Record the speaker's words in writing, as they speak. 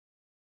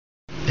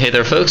Hey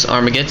there folks,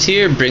 Armageddon's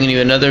here, bringing you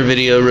another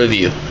video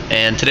review.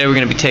 And today we're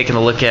going to be taking a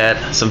look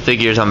at some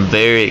figures I'm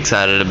very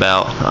excited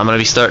about. I'm going to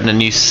be starting a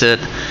new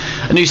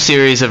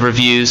series of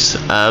reviews,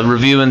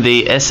 reviewing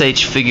the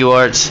SH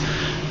Figuarts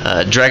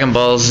Dragon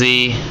Ball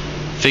Z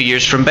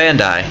figures from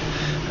Bandai.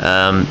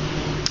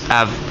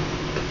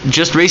 I've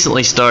just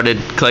recently started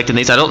collecting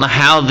these. I don't know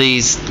how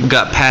these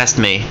got past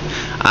me.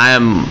 I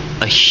am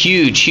a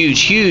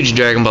huge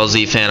Dragon Ball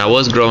Z fan. I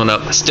was growing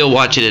up. I still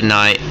watch it at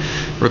night,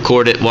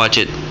 record it, watch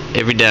it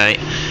every day,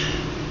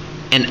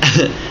 and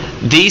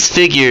these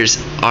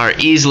figures are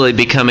easily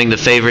becoming the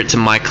favorites in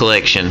my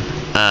collection.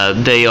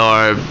 They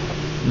are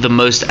the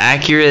most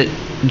accurate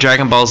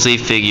Dragon Ball Z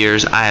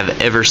figures I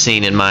have ever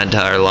seen in my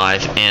entire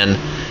life, and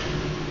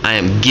I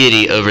am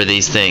giddy over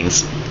these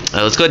things.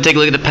 Let's go ahead and take a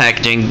look at the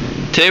packaging.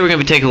 Today we're going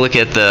to be taking a look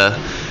at the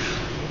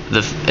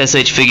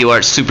SH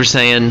Figuarts Super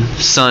Saiyan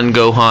Son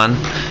Gohan.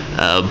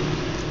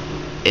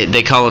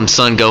 They call him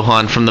Son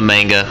Gohan from the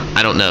manga.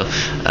 I don't know.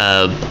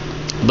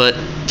 But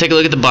take a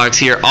look at the box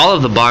here. All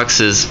of the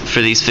boxes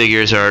for these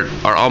figures are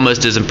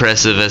almost as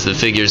impressive as the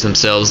figures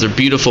themselves. They're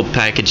beautiful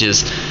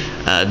packages.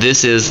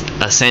 This is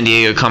a San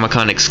Diego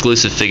Comic-Con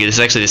exclusive figure. This is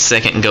actually the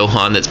second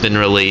Gohan that's been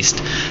released.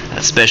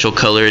 A special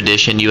color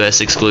edition,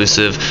 US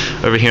exclusive.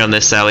 Over here on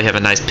this side we have a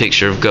nice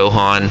picture of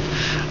Gohan.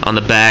 On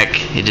the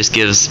back it just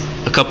gives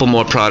a couple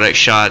more product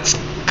shots,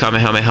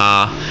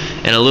 Kamehameha,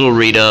 and a little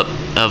read-up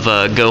of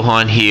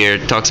Gohan here.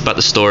 It talks about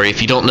the story.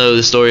 If you don't know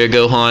the story of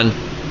Gohan,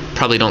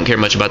 probably don't care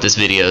much about this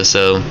video,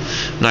 so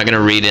I'm not going to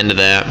read into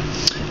that.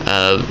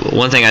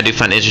 One thing I do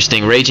find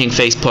interesting, raging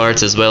face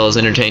parts as well as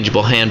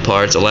interchangeable hand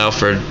parts allow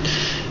for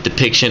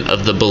depiction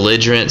of the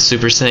belligerent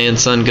Super Saiyan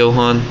Son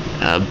Gohan.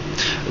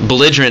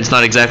 Belligerent's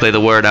not exactly the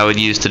word I would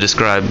use to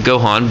describe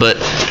Gohan, but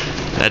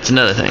that's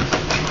another thing.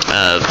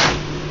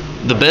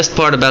 The best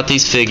part about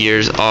these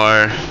figures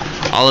are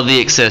all of the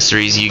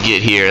accessories you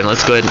get here, and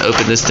let's go ahead and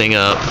open this thing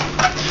up.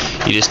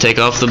 You just take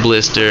off the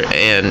blister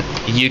and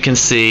you can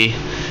see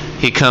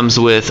he comes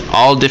with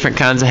all different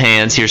kinds of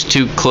hands. Here's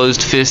two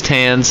closed fist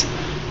hands,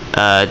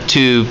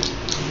 two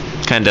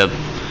kind of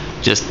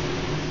just,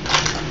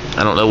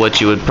 I don't know what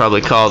you would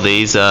probably call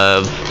these,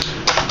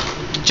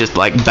 just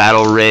like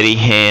battle ready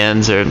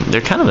hands, or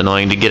they're kind of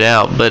annoying to get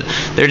out, but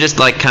they're just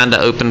like kind of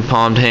open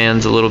palmed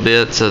hands a little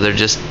bit, so they're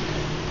just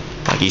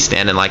like he's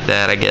standing like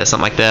that, I guess,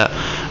 something like that.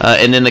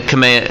 And then the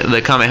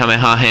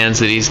Kamehameha hands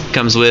that he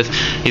comes with,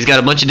 he's got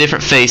a bunch of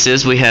different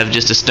faces. We have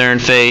just a stern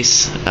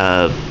face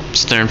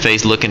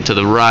looking to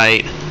the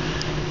right,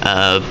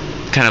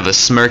 kind of a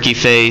smirky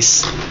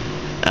face,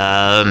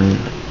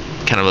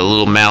 kind of a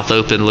little mouth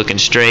open looking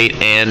straight,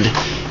 and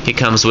he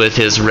comes with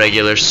his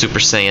regular Super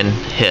Saiyan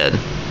head.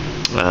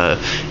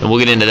 And we'll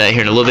get into that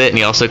here in a little bit. And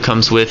he also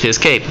comes with his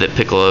cape that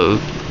Piccolo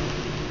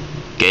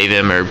gave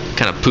him, or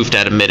kind of poofed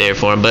out of midair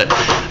for him. But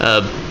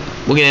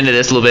we'll get into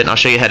this a little bit, and I'll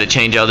show you how to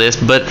change all this.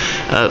 But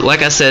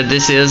like I said,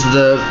 this is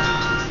the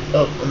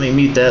let me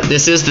mute that.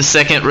 This is the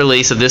second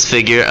release of this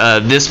figure.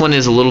 This one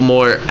is a little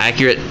more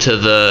accurate to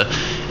the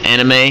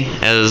anime,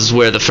 as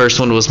where the first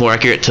one was more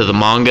accurate to the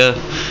manga.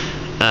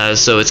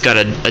 So it's got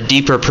a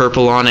deeper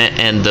purple on it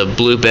and the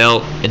blue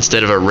belt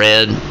instead of a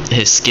red.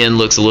 His skin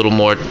looks a little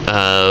more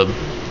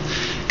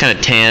kind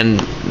of tan.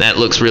 That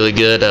looks really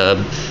good.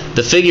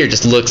 The figure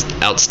just looks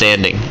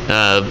outstanding.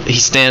 He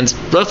stands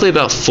roughly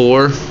about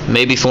 4,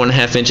 maybe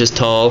 4.5 inches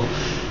tall.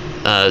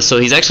 So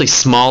he's actually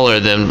smaller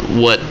than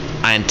what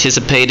I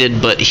anticipated,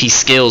 but he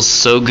scales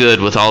so good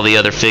with all the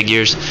other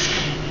figures.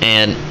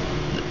 And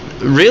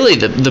really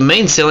the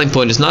main selling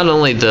point is not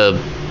only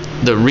the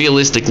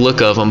realistic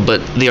look of them,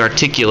 but the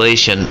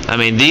articulation. I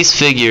mean, these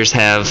figures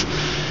have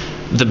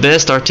the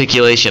best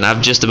articulation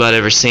I've just about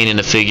ever seen in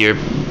a figure.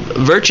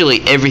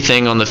 Virtually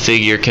everything on the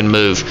figure can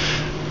move.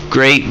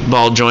 Great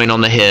ball joint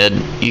on the head.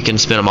 You can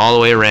spin them all the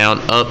way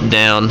around, up,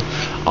 down.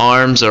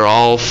 Arms are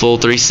all full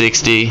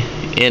 360,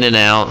 in and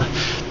out.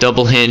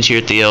 Double hinge here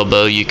at the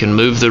elbow. You can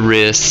move the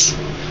wrists.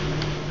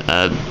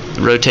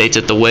 Rotates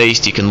at the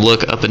waist. You can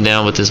look up and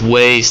down with his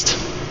waist.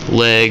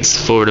 Legs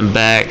forward and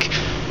back.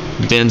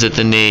 Bends at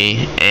the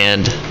knee,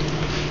 and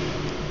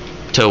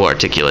toe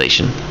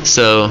articulation.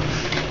 So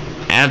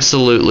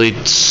absolutely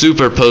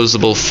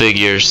superposable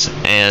figures,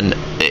 and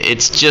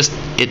it's just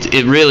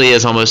it really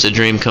is almost a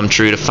dream come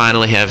true to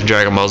finally have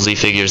Dragon Ball Z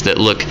figures that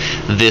look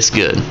this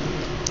good.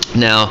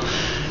 Now,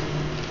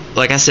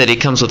 like I said, he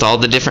comes with all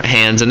the different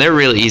hands, and they're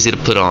really easy to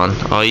put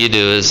on. All you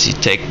do is you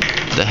take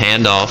the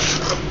hand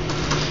off,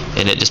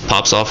 and it just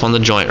pops off on the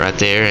joint right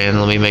there. And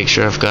let me make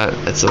sure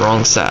that's the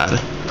wrong side.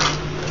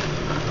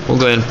 We'll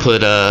go ahead and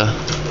put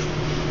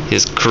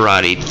his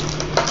karate,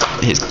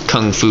 his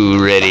kung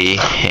fu ready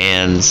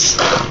hands,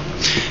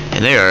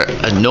 and they are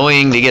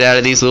annoying to get out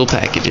of these little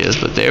packages,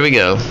 but there we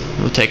go.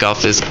 We'll take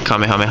off his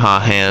Kamehameha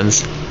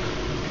hands,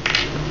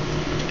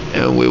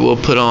 and we will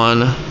put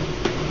on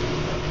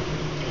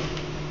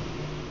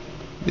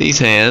these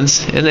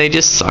hands, and they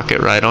just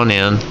socket right on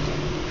in.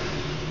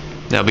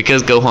 Now,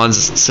 because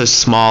Gohan's so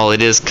small,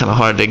 it is kind of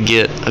hard to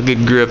get a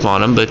good grip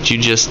on him, but you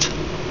just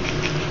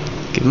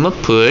give him a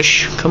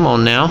push. Come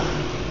on now.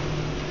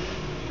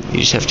 You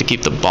just have to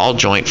keep the ball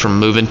joint from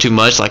moving too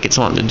much like it's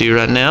wanting to do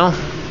right now.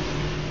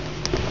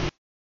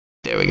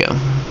 There we go.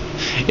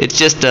 It's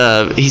just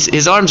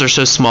his arms are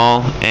so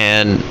small,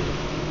 and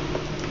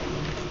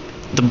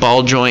the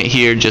ball joint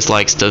here just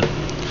likes to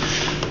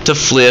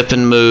flip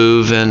and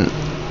move, and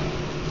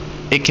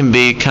it can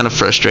be kind of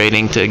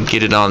frustrating to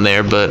get it on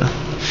there, but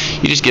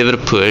you just give it a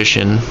push,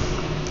 and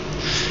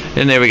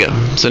there we go.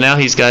 So now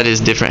he's got his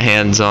different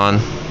hands on,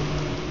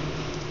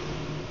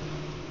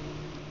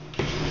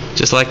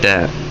 just like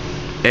that,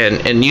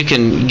 and you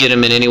can get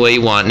him in any way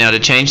you want. Now to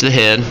change the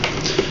head,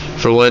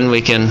 for one,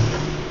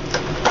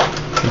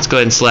 let's go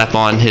ahead and slap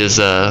on his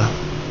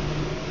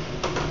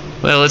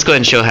well, let's go ahead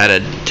and show how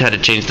to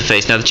change the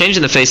face. Now, the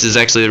changing the face is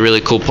actually a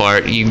really cool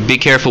part. You be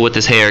careful with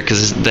this hair,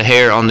 because the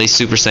hair on these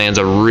Super Saiyans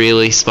are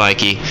really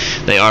spiky.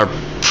 They are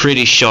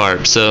pretty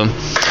sharp. So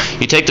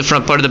you take the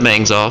front part of the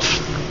bangs off,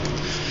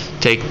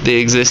 take the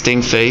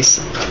existing face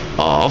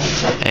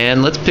off,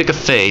 and let's pick a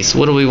face.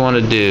 What do we want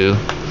to do?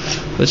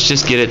 Let's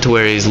just get it to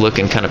where he's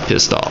looking kind of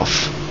pissed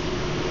off.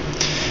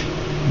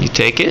 You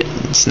take it,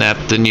 snap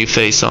the new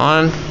face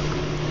on,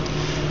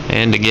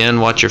 and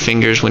again, watch your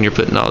fingers when you're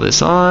putting all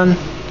this on,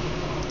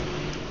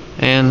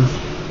 and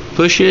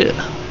push it,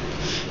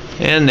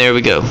 and there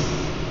we go.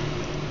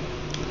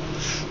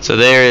 So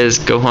there is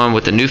Gohan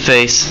with the new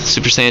face,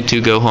 Super Saiyan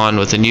 2 Gohan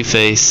with a new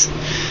face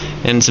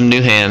and some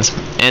new hands,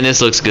 and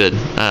this looks good.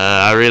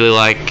 I really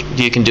like,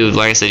 you can do,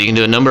 like I said, you can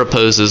do a number of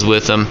poses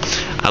with them.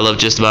 I love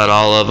just about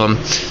all of them.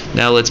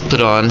 Now let's put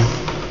on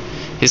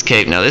his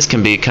cape. Now this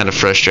can be kind of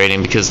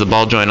frustrating because the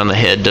ball joint on the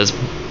head does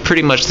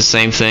pretty much the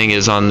same thing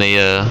as on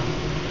the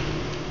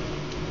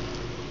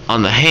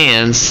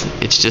hands.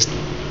 It's just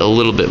a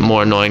little bit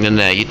more annoying than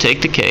that. You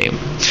take the cape,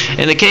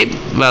 and the cape,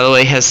 by the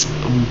way, has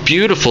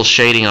beautiful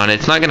shading on it.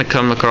 It's not going to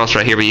come across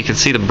right here, but you can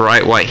see the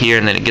bright white here,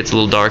 and then it gets a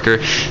little darker.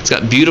 It's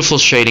got beautiful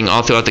shading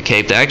all throughout the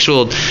cape.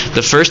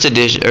 The first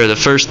edition, or the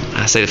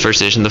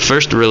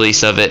first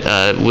release of it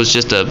was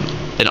just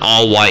an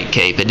all white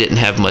cape. It didn't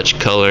have much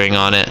coloring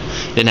on it.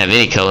 It didn't have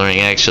any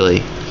coloring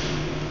actually.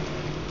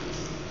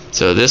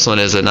 So this one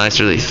is a nice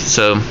release.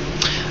 So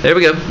there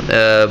we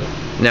go.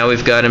 Now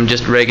we've got him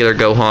just regular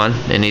Gohan,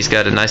 and he's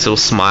got a nice little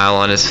smile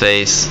on his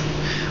face,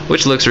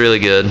 which looks really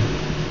good.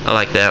 I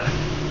like that.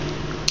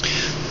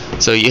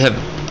 So you have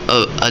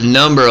a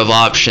number of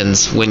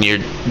options when you're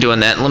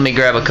doing that. Let me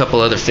grab a couple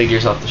other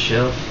figures off the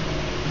shelf.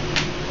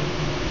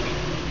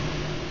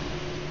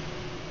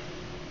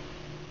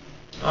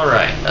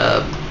 Alright,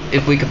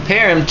 if we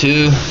compare him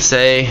to,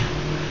 say,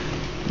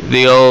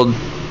 the old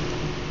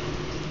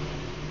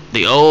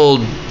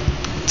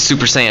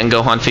Super Saiyan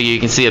Gohan figure, you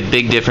can see a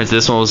big difference.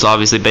 This one was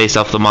obviously based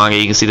off the manga.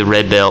 You can see the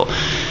red belt.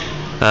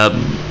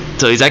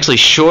 So he's actually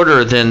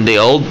shorter than the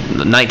old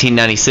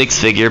 1996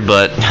 figure,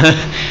 but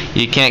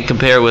you can't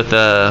compare with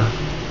the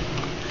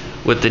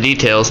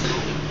details.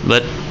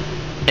 But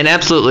an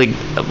absolutely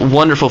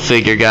wonderful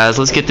figure, guys.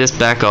 Let's get this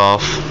back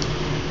off,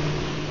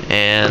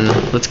 and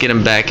let's get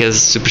him back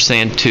as Super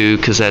Saiyan 2,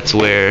 because that's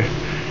where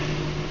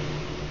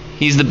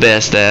he's the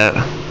best at.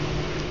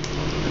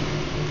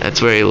 That's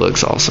where he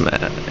looks awesome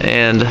at.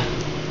 And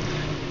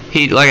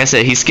he, like I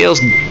said, he scales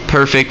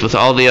perfect with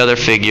all the other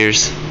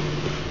figures.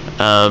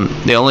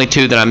 The only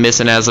two that I'm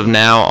missing as of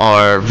now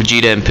are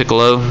Vegeta and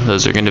Piccolo.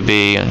 Those are going to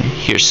be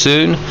here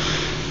soon.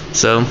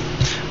 So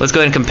let's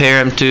go ahead and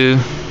compare him to,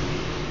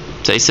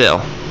 say, Cell.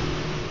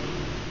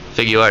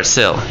 Figuarts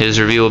Cell. His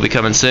review will be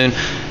coming soon.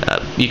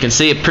 You can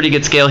see a pretty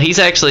good scale. He's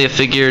actually a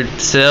figure.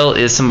 Cell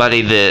is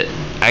somebody that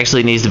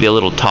actually needs to be a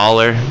little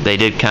taller. They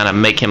did kind of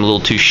make him a little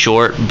too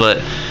short,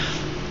 but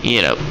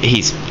you know,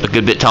 he's a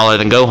good bit taller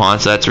than Gohan,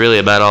 so that's really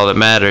about all that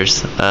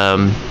matters.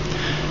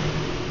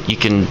 You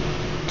can,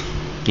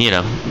 you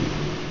know,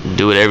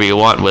 do whatever you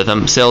want with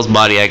him. Cell's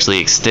body actually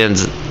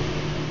extends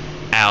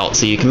out,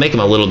 so you can make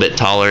him a little bit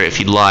taller if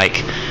you'd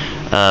like.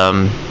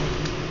 But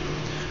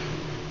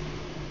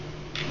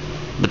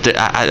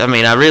I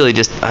mean, I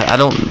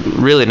don't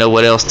really know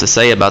what else to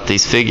say about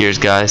these figures,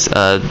 guys.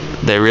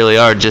 They really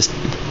are just,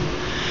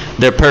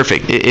 they're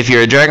perfect. If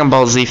you're a Dragon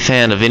Ball Z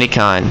fan of any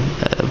kind,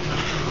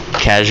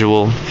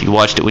 casual, if you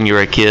watched it when you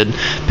were a kid,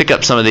 pick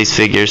up some of these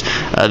figures.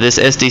 This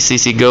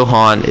SDCC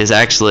Gohan is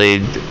actually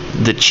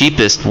the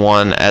cheapest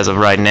one as of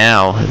right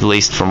now, at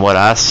least from what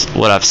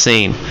I've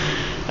seen.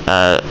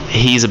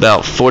 He's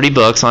about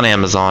 $40 on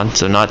Amazon,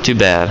 so not too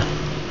bad.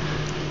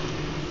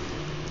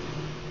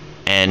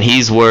 And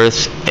he's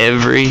worth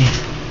every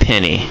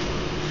penny.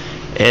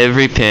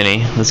 Every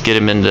penny. Let's get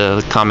him into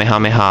the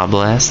Kamehameha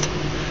Blast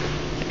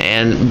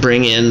and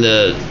bring in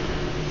the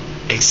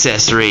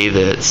accessory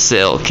that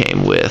Cell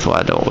came with.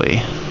 Why don't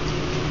we?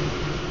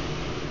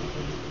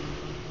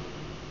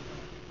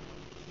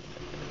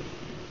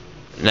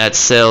 And that's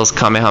Cell's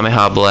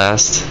Kamehameha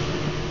Blast.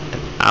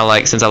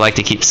 Since I like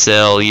to keep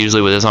Cell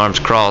usually with his arms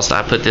crossed,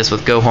 I put this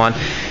with Gohan.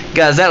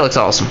 Guys, that looks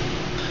awesome.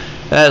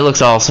 That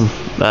looks awesome.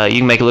 You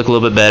can make it look a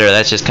little bit better.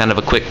 That's just kind of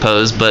a quick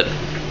pose, but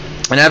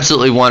an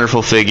absolutely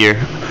wonderful figure.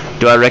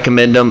 Do I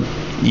recommend them?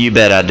 You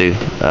bet I do.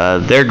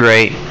 They're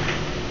great.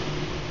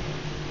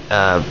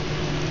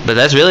 But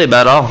that's really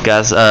about all,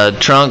 guys.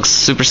 Trunks,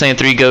 Super Saiyan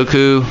 3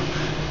 Goku,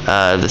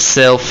 the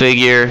Cell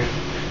figure,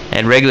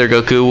 and regular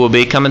Goku will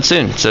be coming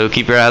soon, so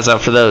keep your eyes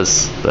out for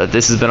those. But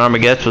this has been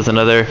Armageddon with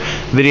another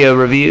video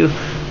review.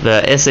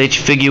 The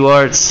SH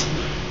Figuarts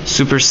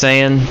Super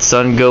Saiyan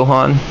Son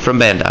Gohan from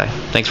Bandai.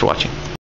 Thanks for watching.